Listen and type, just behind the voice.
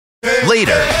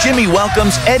Later, Jimmy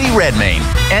welcomes Eddie Redmayne.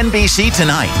 NBC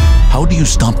Tonight. How do you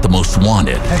stop the most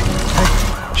wanted?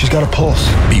 Hey, she's got a pulse.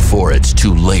 Before it's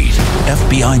too late.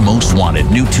 FBI Most Wanted,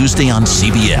 new Tuesday on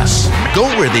CBS. Go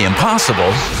where the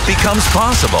impossible becomes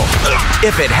possible.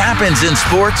 If it happens in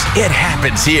sports, it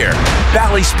happens here.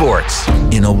 Valley Sports.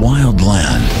 In a wild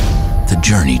land, the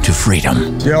journey to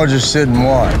freedom. Y'all just sit and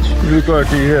watch. You look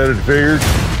like you had it figured.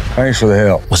 Thanks for the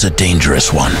help. Was a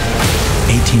dangerous one.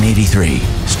 1883,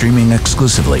 streaming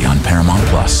exclusively on Paramount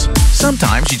Plus.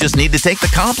 Sometimes you just need to take the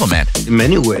compliment. In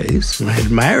many ways, I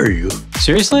admire you.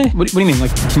 Seriously? What do you mean?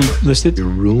 Like, can you list it? You're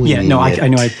ruining it. Yeah, no, it. I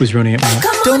know I was ruining it.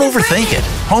 Don't overthink it.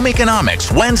 Home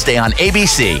Economics, Wednesday on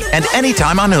ABC and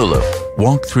anytime on Hulu.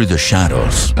 Walk through the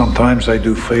shadows. Sometimes I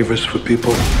do favors for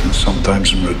people, and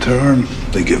sometimes in return,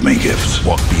 they give me gifts.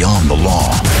 Walk beyond the law.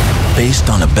 Based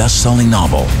on a best-selling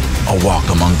novel, A Walk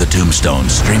Among the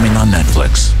Tombstones, streaming on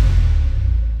Netflix.